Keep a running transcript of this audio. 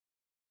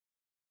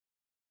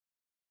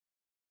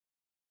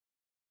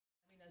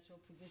از شما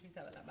پوزش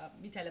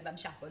میطلبم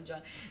شهبال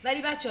جان.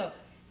 ولی بچه‌ها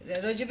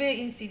راجع به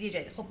این سی دی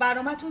جدید، خب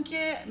برنامه‌تون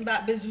که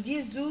به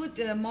زودی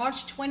زود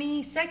مارچ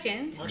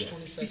 22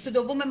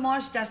 22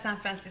 مارچ در سان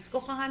فرانسیسکو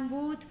خواهند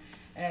بود.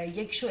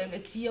 یک شو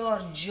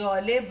بسیار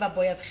جالب و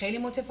باید خیلی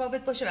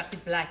متفاوت باشه وقتی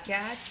بلک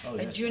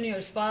کت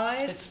جونیورز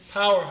 5 It's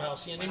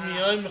powerhouse، یعنی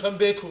میایم میخوایم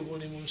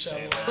بکوبونیم اون شب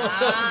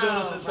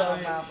درست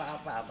حسابی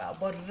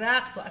با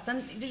رقص و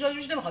اصلا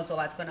راجعش نمیخوام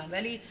صحبت کنم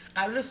ولی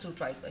قرار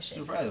سورپرایز باشه.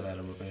 سورپرایز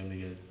قرار بکنیم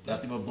دیگه.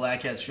 وقتی با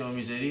بلک کت شو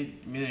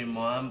میذارید میدونیم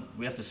ما هم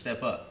we have to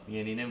step up،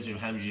 یعنی نمیتونیم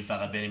همینجوری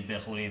فقط بریم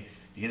بخونیم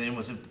دیگه، داریم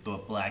واسه با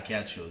بلک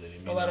کت شو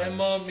داریم. برای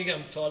ما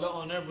میگم تا حالا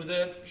آنر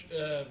بوده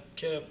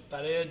که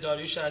برای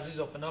داریوش عزیز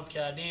اوپن اپ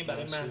کردیم،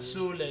 برای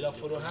منصور، لیلا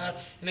فروهر،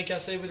 اینا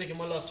کسایی بوده که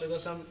ما لاس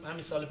وگاس هم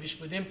همین سال پیش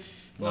بودیم،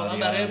 واقعا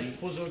برای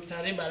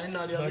بزرگترین، برای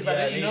نالیالی،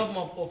 برای اینا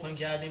ما اوپن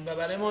کردیم و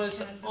برای ما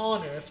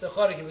آنر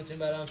افتخاره که بتونیم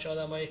برای همچین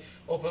آدمایی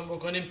اوپن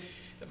بکنیم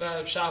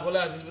و شهبال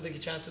عزیز بوده که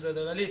چانس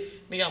داده. ولی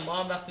میگم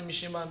ما هم وقتی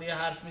میشیم با هم دیگه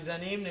حرف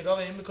میزنیم نگاه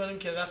به این میکنیم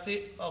که وقتی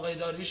آقای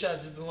داریوش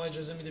عزیز به ما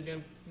اجازه میده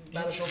بیام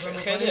براش اوپن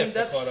خیلی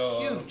that's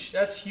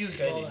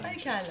huge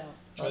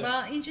و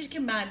اینجوری که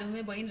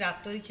معلومه با این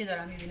رفتاری که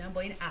دارم میبینم،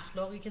 با این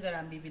اخلاقی که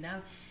دارم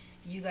میبینم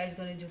you guys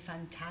gonna do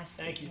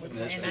fantastic.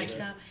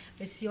 مطمئنم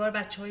بسیار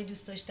بچهای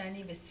دوست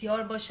داشتنی،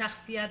 بسیار با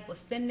شخصیت، با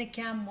سن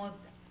کم، ما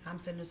هم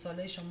سن و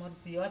ساله شما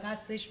زیاد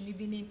هستش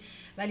میبینیم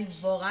ولی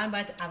واقعا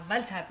باید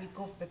اول تبریک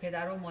گفت به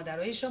پدر و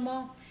مادرای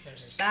شما،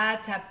 بعد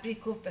تبریک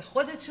گفت به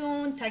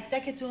خودتون تک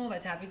تکتون و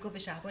تبریک گفت به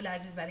شهبال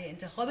عزیز برای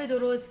انتخاب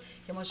درست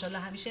که ماشاءالله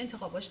همیشه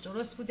انتخاباش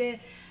درست بوده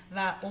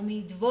و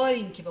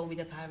امیدواریم که به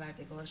امید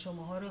پروردگار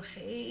شماها رو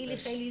خیلی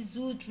خیلی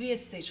زود روی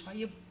استیج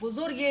های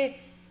بزرگ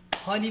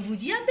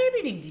هالیوودی هم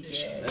ببینیم دیگه.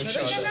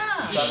 چرا که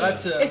نه؟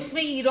 فقط اسم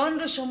ایران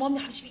رو شما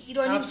همیشه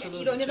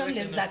ایرانی هم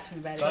لذت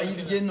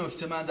میبره. یه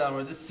نکته من در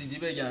مورد سی دی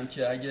بگم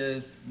که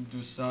اگه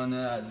دوستان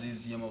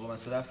عزیز یه موقع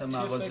مثلا رفتن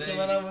مغازه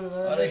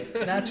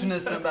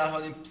نتونستن به هر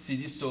حال این سی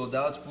دی سولد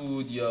اوت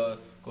بود یا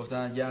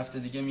گفتن یه هفته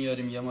دیگه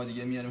میاریم یا ما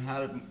دیگه میاریم،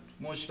 هر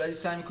مشوری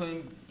سعی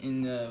می‌کنیم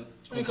این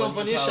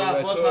کمپانی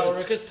شهبال پاور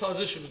رکورد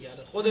تازه شروع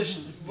کرده، خودش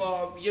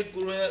با یک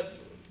گروه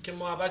که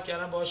محبت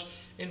کردن باش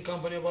این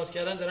کمپانی رو باز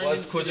کردن، دارن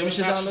باز کجا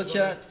میشه دانلود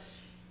کرد؟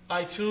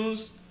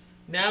 آیتونز،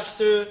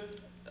 نپستر،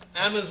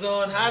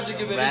 آمازون، هر جا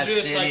که برید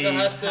روی سایت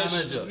هستش.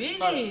 همه جا.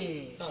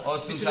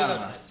 آسون تر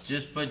هست.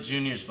 Just put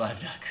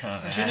juniors5.com.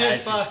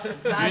 juniors5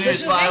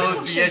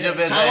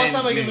 تماس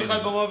هم اگه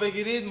میخواید با ما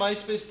بگیرید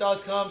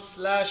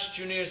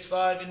myspace.com/juniors5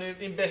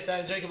 این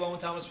بهترین جایی که با اون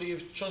تماس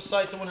بگیرید، چون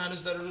سایتمون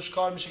هنوز داره روش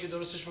کار میشه که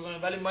درستش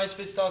بکنیم، ولی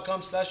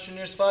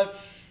myspace.com/juniors5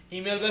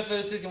 ایمیل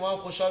بفرستید که ما هم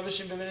خوشحال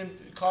بشیم ببینیم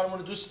کارمون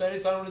رو دوست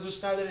دارید، کارمون رو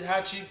دوست ندارید،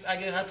 هر چی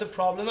اگه حتی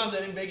پرابلم هم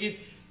داریم بگید،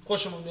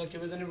 خوشمون میاد که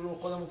بدونیم رو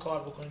خودمون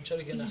کار بکنیم.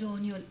 چرا که نه؟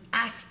 ایرانیون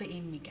اصل به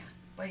این میگن.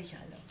 باریکلا.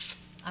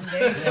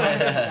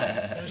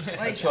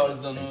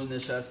 چارزانو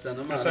نشستن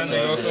و مثلا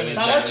نگاه کنید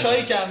فقط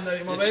چای کم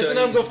داریم. ما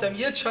بهتونم گفتم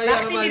یه چای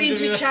وقتی میرین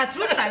تو چت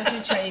روم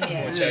براتون چای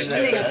میارم.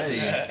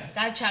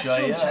 در چت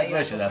روم چای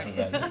باشه.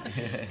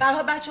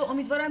 برها بچه‌ها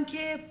امیدوارم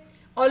که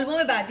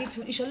آلبوم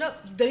بعدیتون ان شاءالله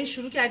دارین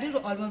شروع کردین رو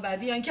آلبوم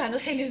بعدی یا اینکه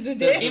هنوز خیلی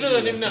زوده؟ اینو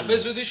داریم نه به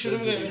زودی شروع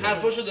می‌کنیم،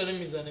 حرفاشو داریم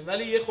میزنیم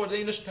ولی یه خورده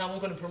اینو تموم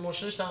کنیم،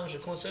 پروموشنش تموم شه،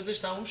 کنسرتش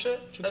تموم شه،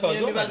 چون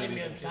تازه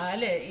می‌بندیم.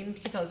 بله این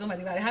که تازه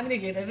اومدیم برای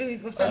همین یه دفعه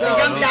میگفتم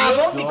میگم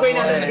دعوا می‌کنین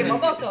الان ما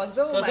با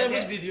تازه اومدیم. تازه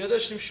امروز ویدیو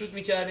داشتیم شوت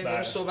می‌کردیم،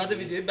 برای صحبت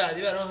ویدیو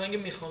بعدی برای آهنگ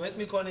میخوامت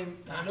می‌کنیم،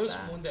 هنوز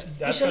مونده.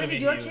 ان شاءالله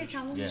ویدیو که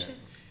تموم میشه.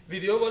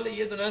 ویدیو والا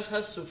یه دونه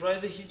هست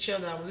سورپرایز، هیچی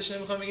هم در موردش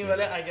نمی‌خوام بگیم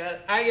ولی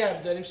اگر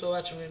داریم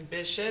صحبتش می‌کنیم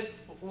بشه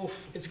اوف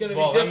it's gonna be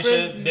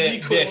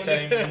different.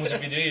 بهترین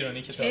موزیک ویدیو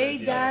ایرانی که تا ای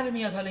در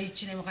میاد، حالا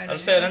هیچی نمی‌خوایم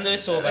فعلا داره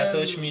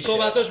صحبتاش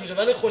میشه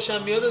ولی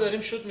خوشم میاد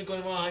داریم شوت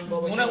می‌کنیم آهنگ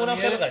بابا. اونم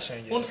خیلی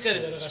قشنگه، اون خیلی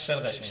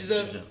قشنگه، چیز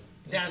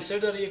دنسر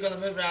داره، یه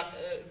کلمه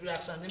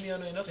رقصنده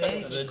میان و اینا.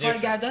 خیلی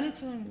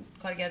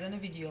کارگردان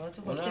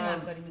ویدیوهاتو با کی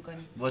همکاری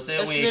می‌کنیم؟ واسه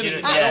اون یکی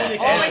رو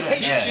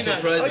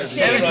سورپرایز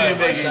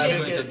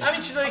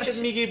همین چیزایی که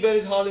میگی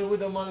برید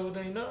هالیوود و مالیوود و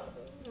اینا.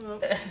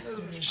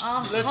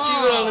 Let's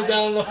keep it on the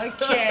down low.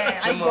 Okay,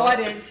 I got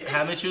it.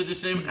 همه چی رو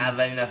دوست داریم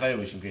اولین نفری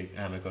باشیم که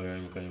همه کارا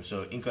رو می‌کنیم.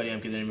 سو این کاری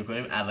هم که داریم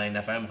می‌کنیم اولین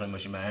نفر می‌خوایم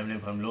باشیم. من همین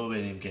نمی‌خوام لو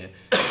بدیم که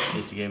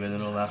کسی که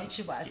بدون اون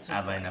وقت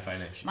اولین نفر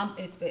نشیم. من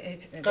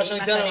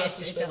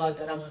اعتقاد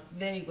دارم.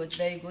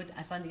 Very good.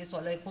 اصلا دیگه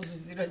سوالای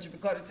خصوصی راجع به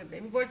کارتون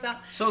نمی‌پرسم.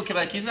 سو که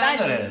بکیز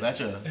نداره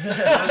بچه‌ها.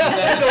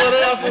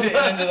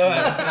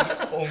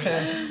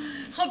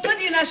 خب تا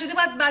دیر نشده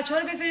باید بچه‌ها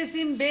رو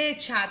بفرستیم به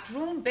چت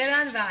روم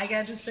برن و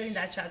اگر دوست دارین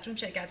در چت روم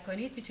شرکت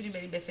کنید میتونید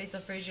برید به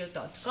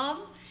faceofpersia.com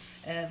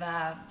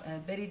و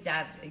برید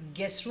در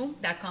گست روم،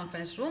 در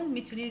کانفرنس روم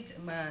میتونید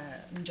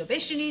اونجا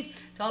بشینید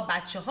تا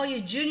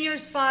بچه‌های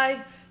جونیورز 5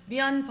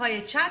 بیان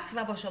پای چت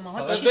و با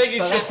شماها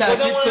بگید چه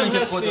تاکید کنید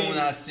که خودمون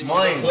هستیم.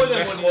 ما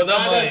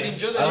خدا ما از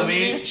اینجا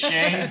امید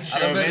شین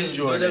شرمن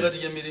دو دقیقه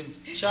دیگه میریم.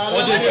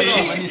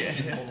 خودت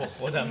نیستی.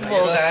 خودم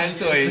واقعا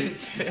تویی.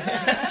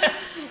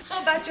 خب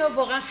بچه‌ها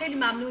واقعا خیلی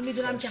ممنون.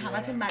 میدونم که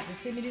همتون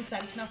مدرسه میرین،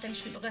 سرتون خیلی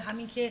شلوغه،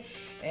 همین که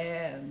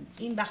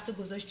این وقت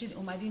گذاشتید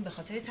اومدین به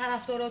خاطر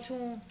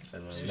طرفداراتون.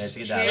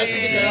 مرسی که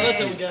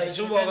دعوتمون کردید،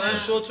 چون واقعا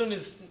شوتون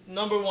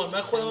نمبر 1.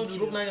 من خودم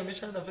دروغ نگم، یه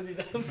چند دفعه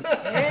دیدم.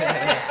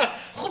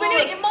 خب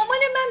نمیگه مامان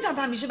من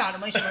هم همیشه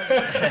برنامه شما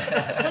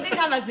خودش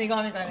هم از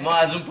نگاه میکنه. ما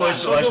از اون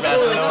پشت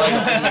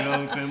آشپزخونه نگاه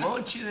میکنیم.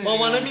 ما چی داریم؟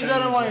 مامانه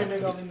میذاره ما این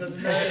نگاه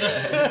میندازیم.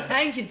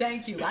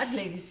 thank you. بعد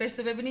لیدیز فرست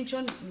رو ببینین،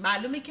 چون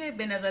معلومه که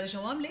به نظر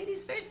شما هم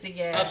لیدیز فرست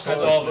دیگه.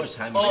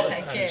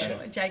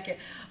 چکه.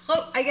 خب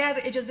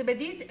اگر اجازه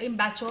بدید این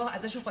بچه‌ها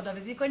ازشون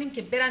خداحافظی کنیم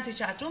که برن تو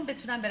چت روم،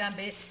 بتونن برن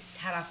به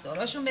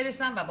طرفداراشون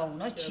برسن و با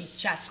اونا چیت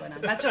چت کنن.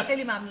 بچه‌ها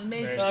خیلی ممنون.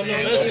 مرسی.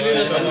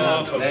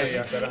 شما خدا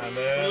نگهدار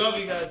همه. love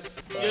you guys.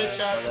 یه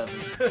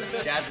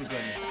چت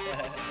می‌کنیم.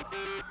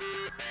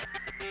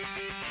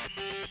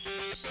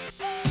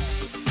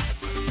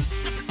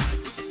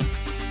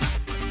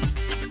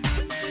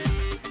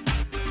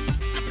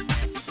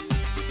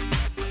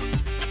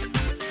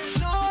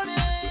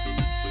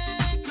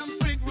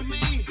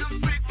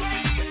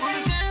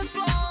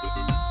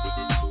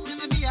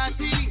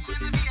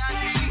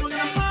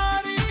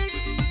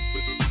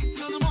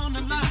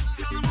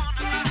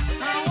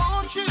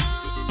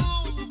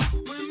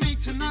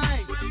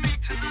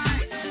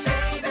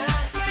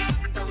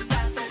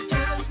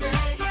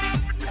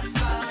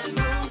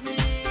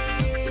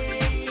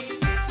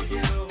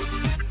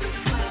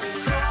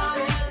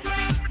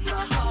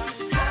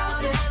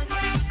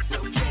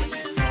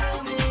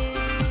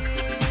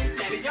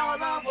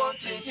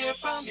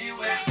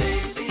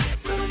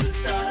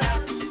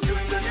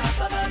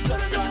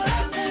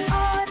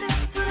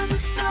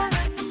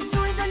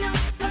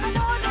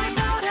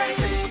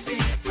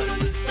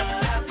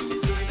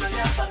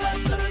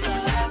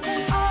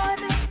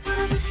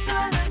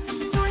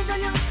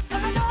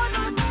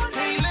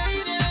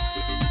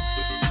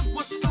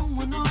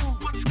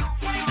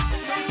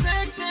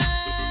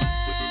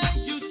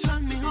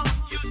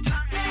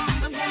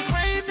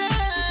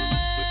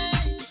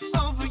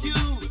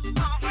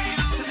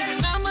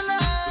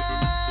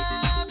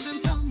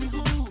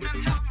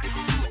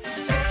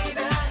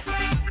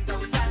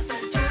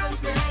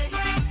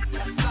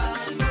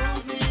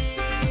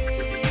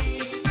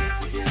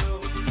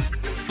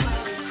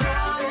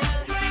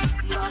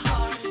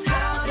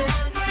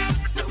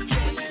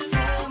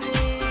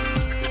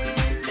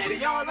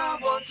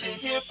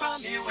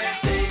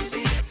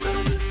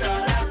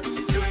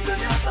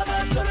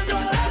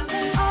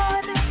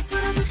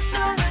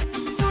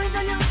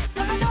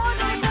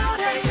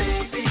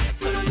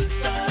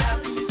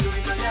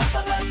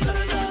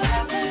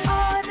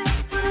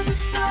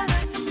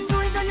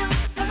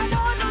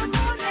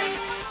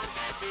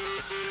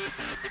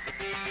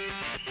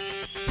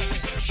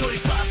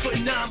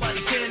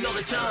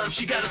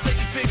 She got a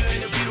sexy figure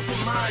and a beautiful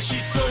mind.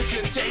 She's so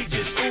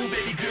contagious. Ooh,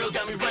 baby girl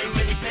got me writing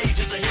many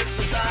pages. Her hips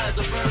and thighs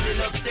are burning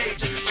up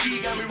stages. She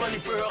got me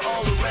running for her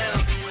all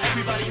around.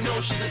 Everybody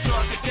knows she's the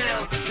talk of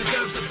town.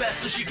 Deserves the best,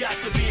 so she got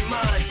to be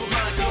mine. For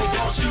mine, for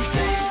Wall Street.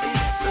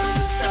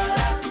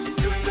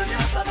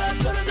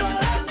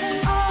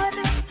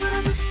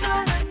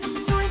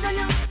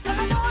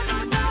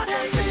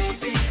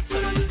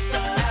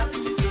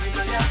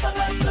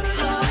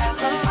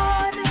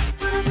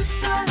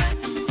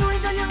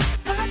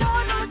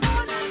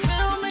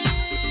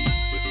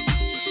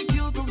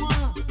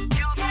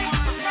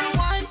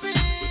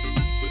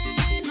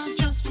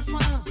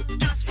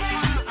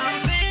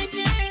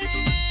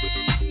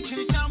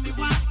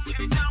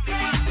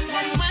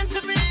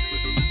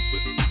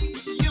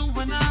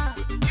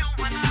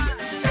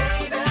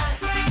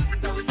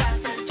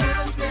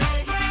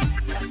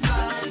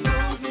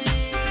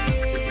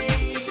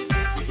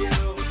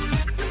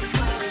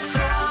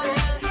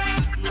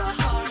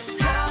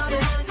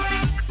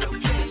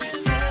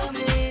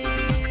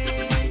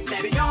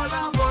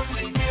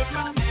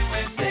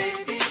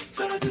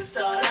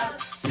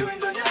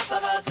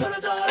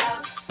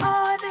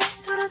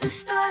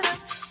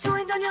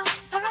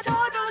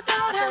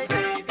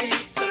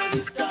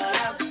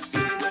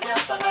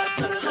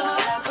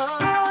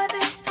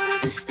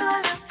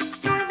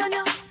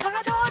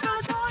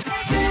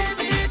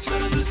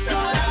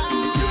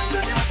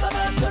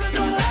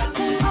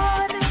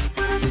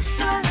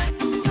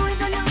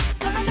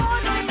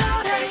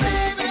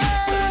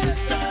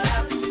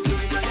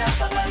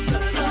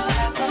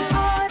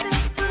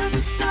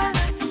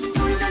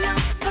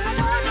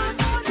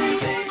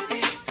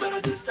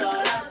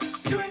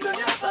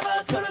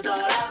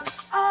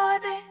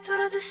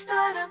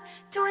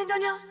 تو این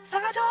دنیا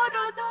فقط تو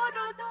رو